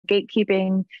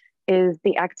Gatekeeping is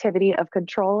the activity of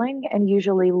controlling and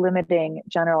usually limiting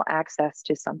general access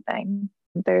to something.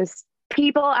 There's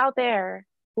people out there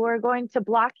who are going to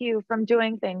block you from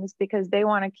doing things because they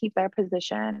want to keep their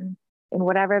position in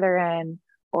whatever they're in,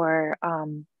 or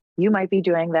you might be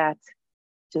doing that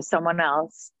to someone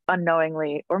else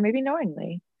unknowingly or maybe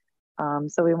knowingly.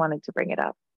 So we wanted to bring it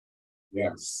up.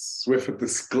 Yes, with a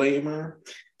disclaimer,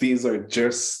 these are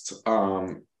just,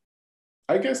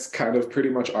 I guess, kind of pretty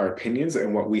much our opinions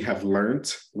and what we have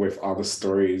learned with all the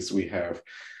stories we have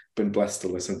been blessed to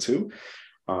listen to.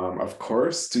 Of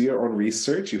course, do your own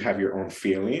research. You have your own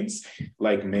feelings.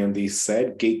 Like Mændy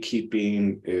said,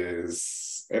 gatekeeping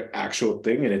is an actual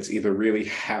thing, and it's either really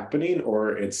happening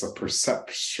or it's a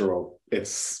perceptual.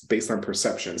 It's based on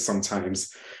perception.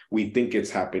 Sometimes we think it's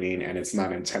happening and it's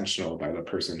not intentional by the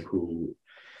person who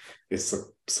is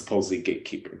supposedly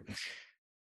gatekeeping.